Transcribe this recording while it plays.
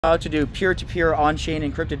How to do peer-to-peer on-chain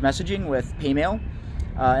encrypted messaging with Paymail.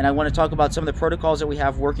 And I want to talk about some of the protocols that we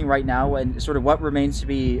have working right now and sort of what remains to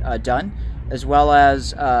be done, as well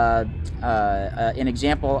as an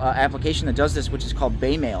example application that does this, which is called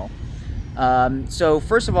Paymail. So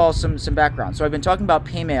first of all, some background. So I've been talking about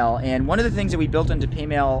Paymail, and one of the things that we built into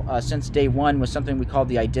Paymail since day one was something we called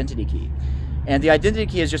the identity key. And the identity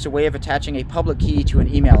key is just a way of attaching a public key to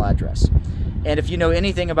an email address. And if you know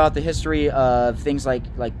anything about the history of things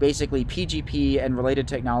like basically PGP and related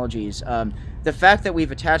technologies, the fact that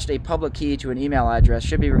we've attached a public key to an email address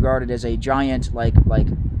should be regarded as a giant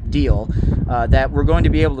deal that we're going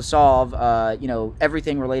to be able to solve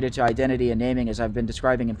everything related to identity and naming, as I've been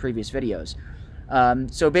describing in previous videos.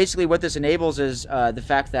 So basically what this enables is the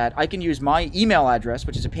fact that I can use my email address,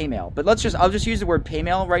 which is a Paymail. But I'll just use the word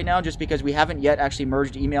Paymail right now, just because we haven't yet actually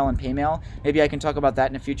merged email and Paymail. Maybe I can talk about that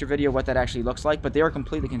in a future video, what that actually looks like, but they are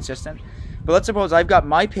completely consistent. But let's suppose I've got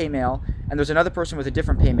my Paymail and there's another person with a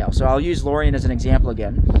different Paymail. So I'll use Lorian as an example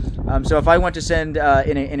again. So if I want to send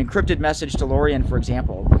an encrypted message to Lorian, for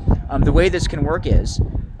example, the way this can work is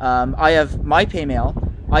I have my Paymail.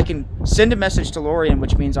 I can send a message to Lorian,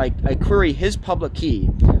 which means I query his public key.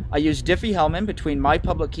 I use Diffie-Hellman between my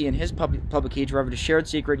public key and his public key to revert a shared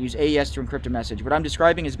secret, use AES to encrypt a message. What I'm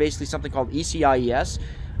describing is basically something called ECIES.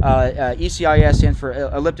 ECIES stands for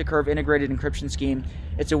Elliptic Curve Integrated Encryption Scheme.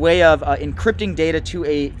 It's a way of encrypting data to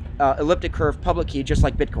a elliptic curve public key, just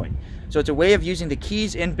like Bitcoin. So it's a way of using the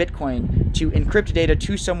keys in Bitcoin to encrypt data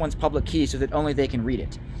to someone's public key so that only they can read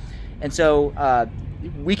it. And so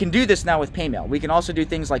we can do this now with Paymail. We can also do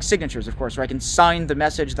things like signatures, of course, where I can sign the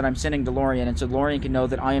message that I'm sending to Lorian, and so Lorian can know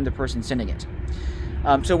that I am the person sending it.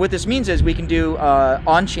 So what this means is we can do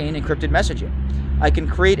on-chain encrypted messaging. I can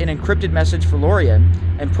create an encrypted message for Lorian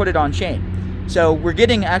and put it on-chain. So we're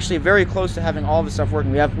getting actually very close to having all of the stuff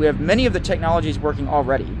working. We have many of the technologies working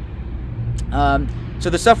already. So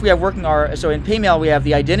the stuff we have working so in Paymail we have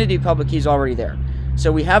the identity public keys already there.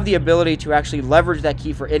 So we have the ability to actually leverage that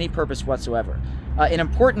key for any purpose whatsoever. An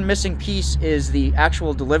important missing piece is the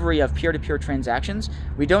actual delivery of peer-to-peer transactions.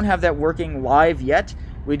 We don't have that working live yet.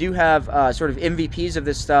 We do have sort of MVPs of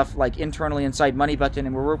this stuff like internally inside MoneyButton,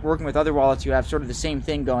 and we're working with other wallets who have sort of the same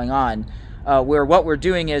thing going on, where what we're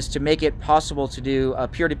doing is to make it possible to do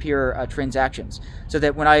peer-to-peer transactions, so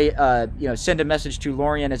that when I send a message to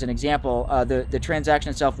Lorian as an example, the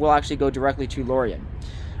transaction itself will actually go directly to Lorian.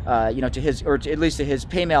 To his, or at least to his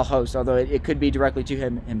Paymail host, although it could be directly to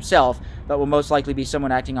him himself, but will most likely be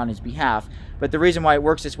someone acting on his behalf. But the reason why it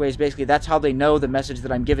works this way is basically that's how they know the message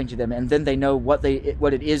that I'm giving to them, and then they know what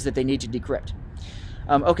it is that they need to decrypt.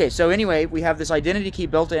 Okay, so anyway, we have this identity key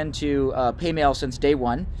built into Paymail since day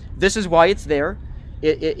one. This is why it's there.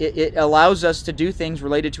 It allows us to do things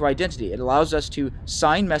related to identity. It allows us to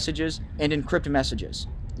sign messages and encrypt messages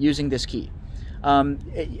using this key.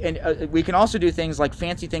 We can also do things like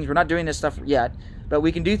fancy things. We're not doing this stuff yet, but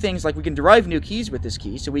we can do things like we can derive new keys with this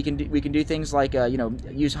key. So we can do things like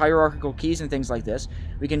use hierarchical keys and things like this.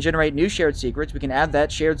 We can generate new shared secrets. We can add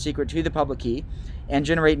that shared secret to the public key and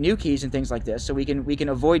generate new keys and things like this. So we can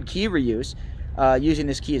avoid key reuse using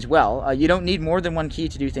this key as well. You don't need more than one key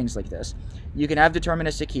to do things like this. You can have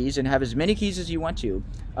deterministic keys and have as many keys as you want to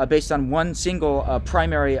based on one single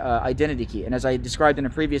primary identity key. And as I described in a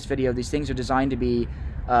previous video, these things are designed to be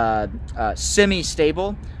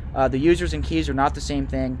semi-stable. The users and keys are not the same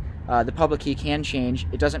thing. The public key can change.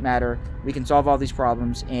 It doesn't matter. We can solve all these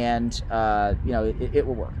problems, and it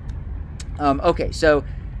will work. Okay, so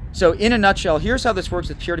in a nutshell, here's how this works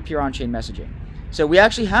with peer-to-peer on-chain messaging. So we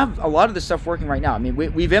actually have a lot of this stuff working right now. I mean,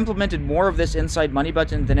 we've implemented more of this inside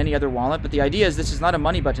MoneyButton than any other wallet, but the idea is this is not a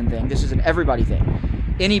MoneyButton thing. This is an everybody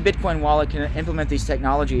thing. Any Bitcoin wallet can implement these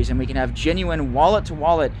technologies, and we can have genuine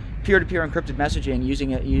wallet-to-wallet peer-to-peer encrypted messaging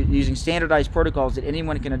using standardized protocols that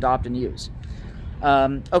anyone can adopt and use.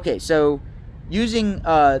 Okay, so using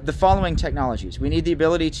the following technologies. We need the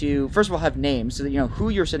ability to, first of all, have names so that you know who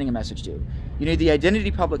you're sending a message to. You need the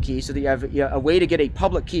identity public key so that you have a way to get a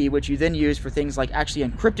public key, which you then use for things like actually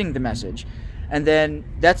encrypting the message. And then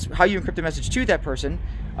that's how you encrypt the message to that person.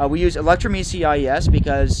 We use Electrum ECIES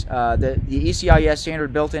because the ECIES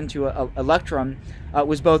standard built into Electrum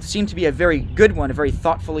seemed to be a very good one, a very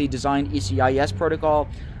thoughtfully designed ECIES protocol,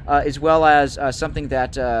 as well as something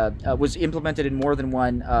that was implemented in more than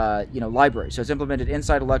one library. So it's implemented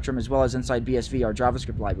inside Electrum as well as inside BSV, our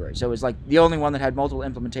JavaScript library. So it was like the only one that had multiple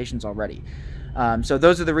implementations already. So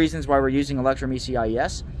those are the reasons why we're using Electrum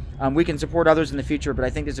ECIES. We can support others in the future, but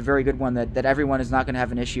I think it's a very good one that everyone is not going to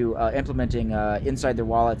have an issue implementing inside their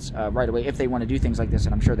wallets right away if they want to do things like this,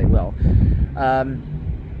 and I'm sure they will.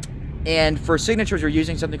 And for signatures, we're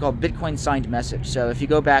using something called Bitcoin signed message. So if you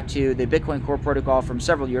go back to the Bitcoin Core protocol from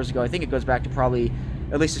several years ago, I think it goes back to probably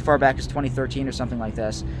at least as far back as 2013 or something like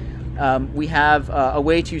this. We have a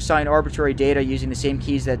way to sign arbitrary data using the same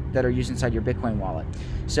keys that are used inside your Bitcoin wallet.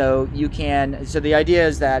 So you can. So the idea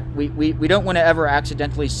is that we don't want to ever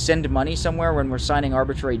accidentally send money somewhere when we're signing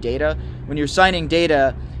arbitrary data. When you're signing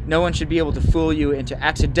data, no one should be able to fool you into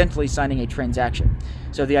accidentally signing a transaction.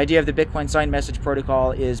 So the idea of the Bitcoin signed message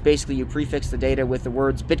protocol is basically you prefix the data with the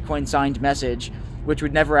words Bitcoin signed message, which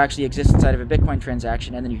would never actually exist inside of a Bitcoin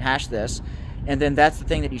transaction, and then you hash this, and then that's the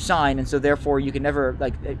thing that you sign, and so therefore you can never,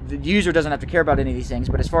 like, the user doesn't have to care about any of these things,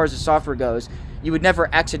 but as far as the software goes, you would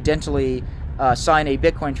never accidentally sign a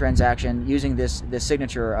Bitcoin transaction using this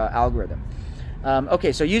signature algorithm.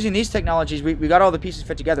 Okay, so using these technologies, we got all the pieces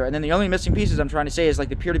fit together, and then the only missing pieces I'm trying to say is like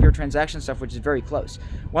the peer-to-peer transaction stuff, which is very close.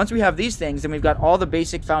 Once we have these things, then we've got all the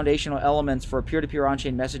basic foundational elements for peer-to-peer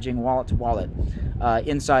on-chain messaging, wallet-to-wallet,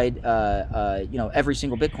 inside every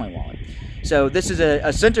single Bitcoin wallet. So this is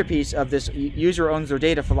a centerpiece of this user owns their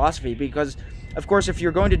data philosophy, because of course, if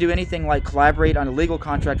you're going to do anything like collaborate on a legal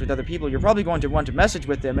contract with other people, you're probably going to want to message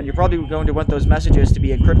with them, and you're probably going to want those messages to be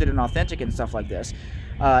encrypted and authentic and stuff like this.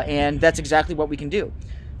 And that's exactly what we can do.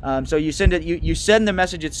 So you send it. You send the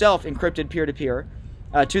message itself encrypted peer-to-peer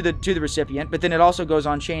to the recipient, but then it also goes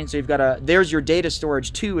on chain. So you've got there's your data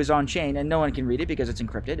storage too is on chain, and no one can read it because it's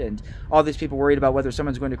encrypted. And all these people worried about whether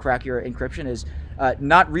someone's going to crack your encryption is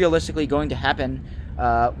not realistically going to happen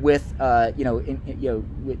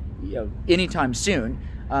anytime soon.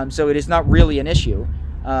 So it is not really an issue.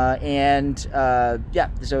 There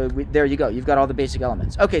you go. You've got all the basic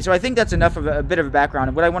elements. Okay, so I think that's enough of a bit of a background.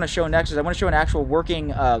 And what I want to show next is I want to show an actual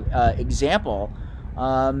working example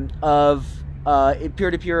of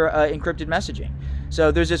peer-to-peer encrypted messaging.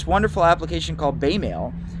 So there's this wonderful application called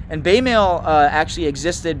Paymail, and Paymail actually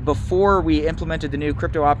existed before we implemented the new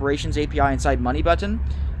crypto operations API inside MoneyButton.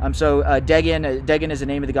 Degan is the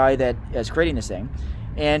name of the guy that is creating this thing.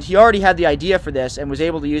 And he already had the idea for this and was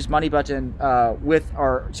able to use MoneyButton with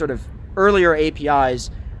our sort of earlier APIs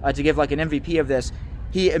to give like an MVP of this.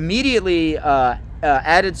 He immediately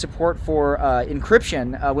added support for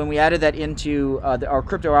encryption when we added that into our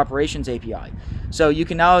crypto operations API. So you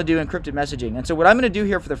can now do encrypted messaging. And so what I'm going to do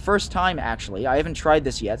here for the first time, actually, I haven't tried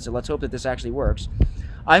this yet, so let's hope that this actually works.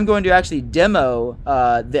 I'm going to actually demo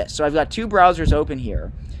this. So I've got two browsers open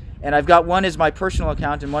here. And I've got one is my personal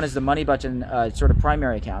account and one is the MoneyButton sort of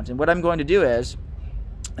primary account. And what I'm going to do is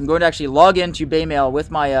I'm going to actually log into Paymail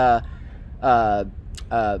with my I'm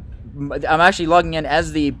actually logging in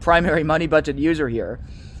as the primary MoneyButton user here.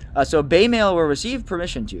 So Paymail will receive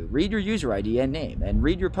permission to read your user ID and name and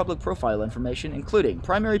read your public profile information, including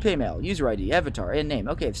primary Paymail, user ID, avatar, and name.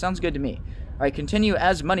 Okay, sounds good to me. All right, continue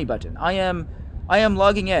as MoneyButton. I am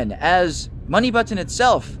logging in as MoneyButton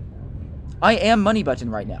itself. I am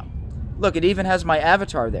MoneyButton right now. Look, it even has my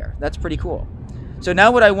avatar there. That's pretty cool. So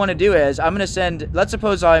now what I want to do is I'm going to send, let's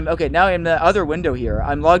suppose okay, now in the other window here,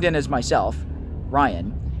 I'm logged in as myself,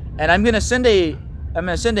 Ryan, and I'm going to send a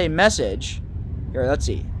message. Here, let's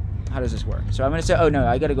see. How does this work? So I'm going to say, oh no,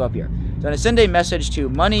 I got to go up here. So I'm going to send a message to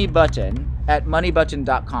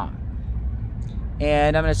moneybutton@moneybutton.com.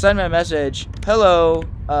 And I'm going to send my message, hello,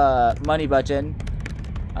 MoneyButton.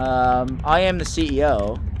 I am the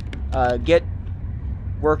CEO. Get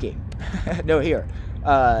working. No, here.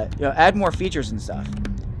 Add more features and stuff.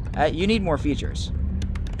 You need more features.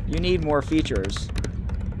 You need more features.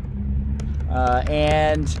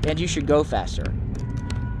 And you should go faster.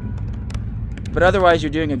 But otherwise, you're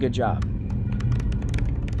doing a good job.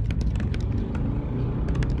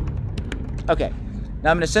 Okay. Now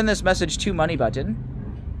I'm going to send this message to MoneyButton.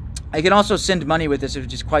 I can also send money with this,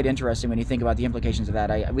 which is quite interesting when you think about the implications of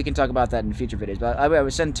that. We can talk about that in future videos, but I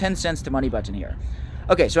would send 10 cents to MoneyButton here.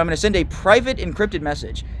 Okay, so I'm going to send a private encrypted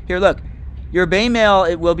message. Here, look. Your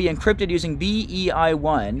Paymail, it will be encrypted using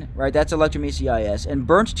BEI1, right? That's Electrum ECIS, and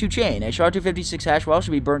burnt to chain. A SHA-256 hash will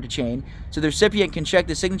also be burnt to chain, so the recipient can check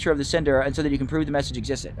the signature of the sender, and so that you can prove the message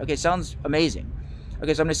existed. Okay, sounds amazing.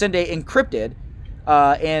 Okay, so I'm going to send a encrypted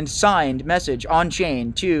and signed message on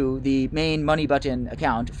chain to the main MoneyButton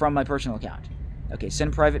account from my personal account. Okay,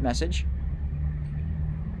 send private message.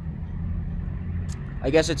 I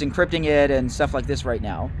guess it's encrypting it and stuff like this right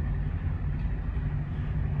now.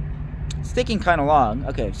 It's taking kind of long.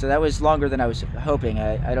 Okay, so that was longer than I was hoping.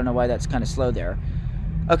 I don't know why that's kind of slow there.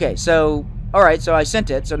 Okay, so, alright, so I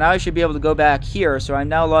sent it. So now I should be able to go back here. So I'm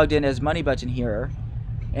now logged in as MoneyButton here.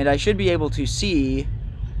 And I should be able to see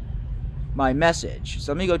my message.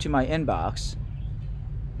 So let me go to my inbox.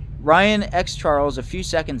 Ryan X Charles a few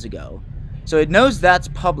seconds ago. So it knows that's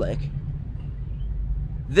public.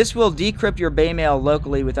 this will decrypt your Paymail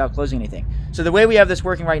locally without closing anything. So the way we have this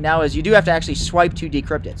working right now is you do have to actually swipe to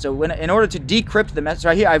decrypt it. So in order to decrypt the message,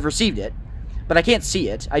 right here I've received it, but I can't see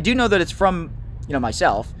it. I do know that it's from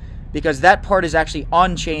myself, because that part is actually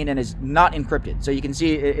on chain and is not encrypted. So you can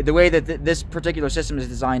see the way that this particular system is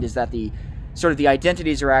designed is that the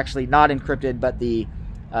identities are actually not encrypted, but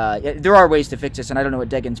there are ways to fix this, and I don't know what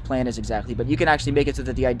Degen's plan is exactly, but you can actually make it so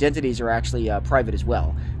that the identities are actually private as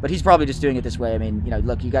well. But he's probably just doing it this way. I mean,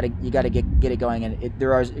 look, you got to get it going, and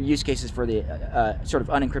there are use cases for the sort of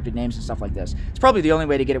unencrypted names and stuff like this. It's probably the only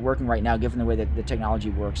way to get it working right now, given the way that the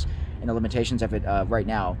technology works and the limitations of it right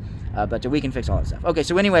now. But we can fix all that stuff. Okay,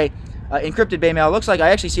 so anyway, encrypted Paymail. Looks like I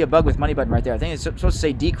actually see a bug with money button right there. I think it's supposed to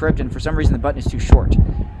say decrypt, and for some reason the button is too short.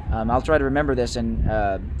 I'll try to remember this, and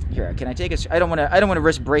here, can I take a... I don't want to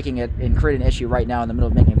risk breaking it and create an issue right now in the middle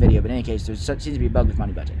of making a video, but in any case, there seems to be a bug with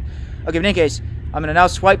money button. Okay, but in any case, I'm going to now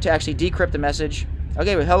swipe to actually decrypt the message.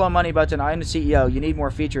 Okay, well, hello money button, I'm the CEO, you need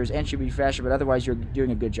more features and should be faster, but otherwise you're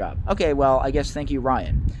doing a good job. Okay, well, I guess thank you,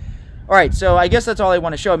 Ryan. Alright, so I guess that's all I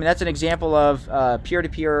want to show. I mean, that's an example of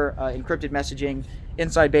peer-to-peer encrypted messaging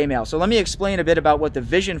inside Paymail. So let me explain a bit about what the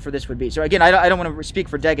vision for this would be. So again, I don't want to speak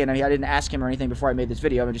for Degen. I mean, I didn't ask him or anything before I made this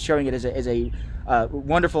video. I'm just showing it as a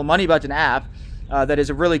wonderful money button app that is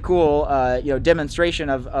a really cool demonstration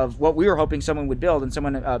of what we were hoping someone would build, and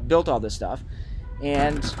someone built all this stuff.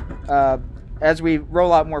 And as we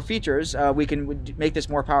roll out more features, we can make this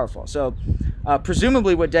more powerful. So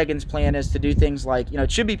presumably what Degen's plan is to do things like,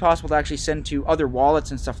 it should be possible to actually send to other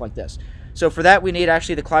wallets and stuff like this. So for that, we need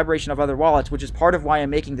actually the collaboration of other wallets, which is part of why I'm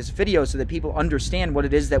making this video, so that people understand what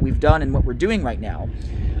it is that we've done and what we're doing right now.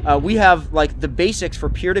 We have like the basics for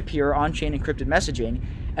peer-to-peer on-chain encrypted messaging,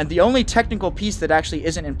 and the only technical piece that actually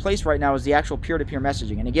isn't in place right now is the actual peer-to-peer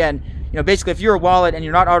messaging. And again, basically, if you're a wallet and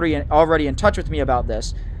you're not already in touch with me about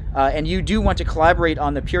this, and you do want to collaborate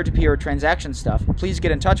on the peer-to-peer transaction stuff, please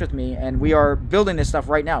get in touch with me, and we are building this stuff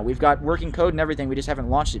right now. We've got working code and everything, we just haven't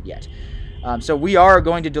launched it yet. So we are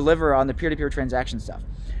going to deliver on the peer-to-peer transaction stuff.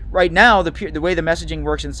 Right now, the way the messaging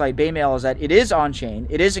works inside Paymail is that it is on-chain,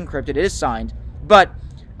 it is encrypted, it is signed, but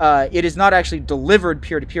it is not actually delivered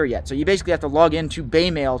peer-to-peer yet. So you basically have to log into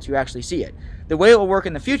Paymail to actually see it. The way it will work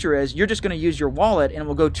in the future is you're just going to use your wallet, and it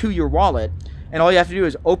will go to your wallet, and all you have to do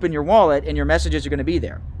is open your wallet, and your messages are going to be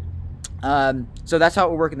there. So that's how it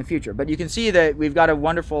will work in the future. But you can see that we've got a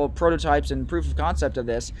wonderful prototypes and proof of concept of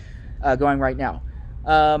this going right now.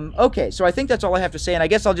 Okay, so I think that's all I have to say, and I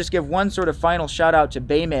guess I'll just give one sort of final shout out to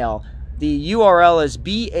Paymail. The URL is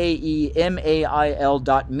baemail.me,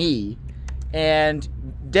 and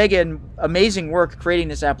Degen, amazing work creating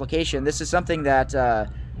this application. This is something that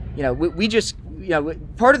we just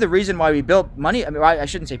part of the reason why we built I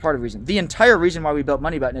shouldn't say part of the reason. The entire reason why we built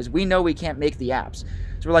Money Button is we know we can't make the apps.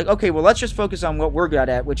 So we're like, okay, well, let's just focus on what we're good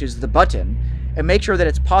at, which is the button, and make sure that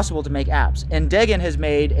it's possible to make apps. And Degen has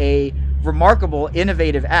made a remarkable,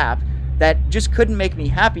 innovative app that just couldn't make me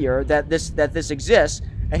happier that this exists,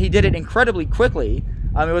 and he did it incredibly quickly.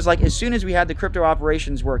 It was like as soon as we had the crypto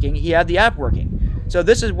operations working, he had the app working. So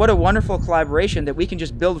this is what a wonderful collaboration, that we can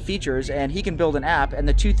just build features and he can build an app, and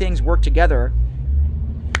the two things work together.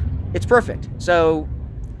 It's perfect. So,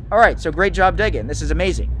 all right, so great job, Degen. This is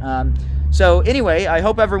amazing. So anyway, I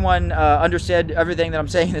hope everyone understood everything that I'm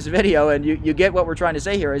saying in this video, and you get what we're trying to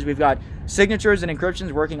say here is we've got signatures and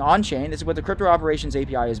encryptions working on-chain. This is what the Crypto Operations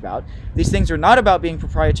API is about. These things are not about being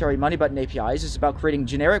proprietary Money Button APIs. It's about creating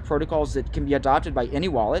generic protocols that can be adopted by any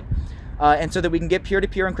wallet, and so that we can get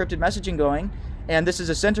peer-to-peer encrypted messaging going. And this is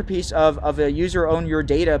a centerpiece of a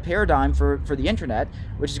user-own-your-data paradigm for the internet,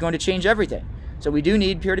 which is going to change everything. So we do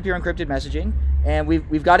need peer-to-peer encrypted messaging, and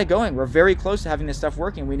we've got it going. We're very close to having this stuff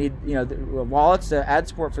working. We need the wallets to add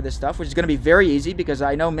support for this stuff, which is going to be very easy, because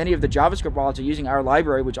I know many of the JavaScript wallets are using our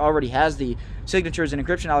library, which already has the signatures and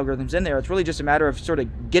encryption algorithms in there. It's really just a matter of sort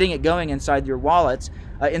of getting it going inside your wallets,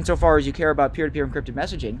 insofar as you care about peer-to-peer encrypted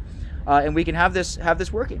messaging, and we can have this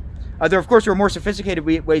working. There are more sophisticated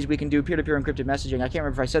ways we can do peer-to-peer encrypted messaging. I can't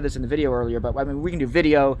remember if I said this in the video earlier, but I mean, we can do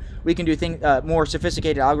video, we can do more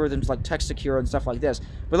sophisticated algorithms like text secure and stuff like this.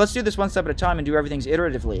 But let's do this one step at a time and do everything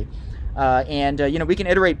iteratively. We can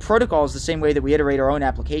iterate protocols the same way that we iterate our own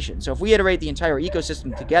application. So if we iterate the entire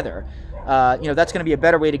ecosystem together, that's going to be a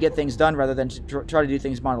better way to get things done rather than to try to do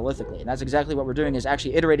things monolithically. And that's exactly what we're doing, is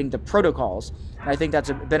actually iterating the protocols. And I think that's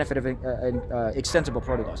a benefit of extensible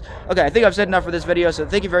protocols. Okay, I think I've said enough for this video, so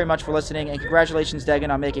thank you very much for listening, and congratulations,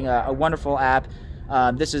 Degen, on making a wonderful app.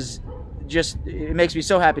 This is just, it makes me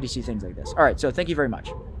so happy to see things like this. All right, so thank you very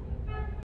much.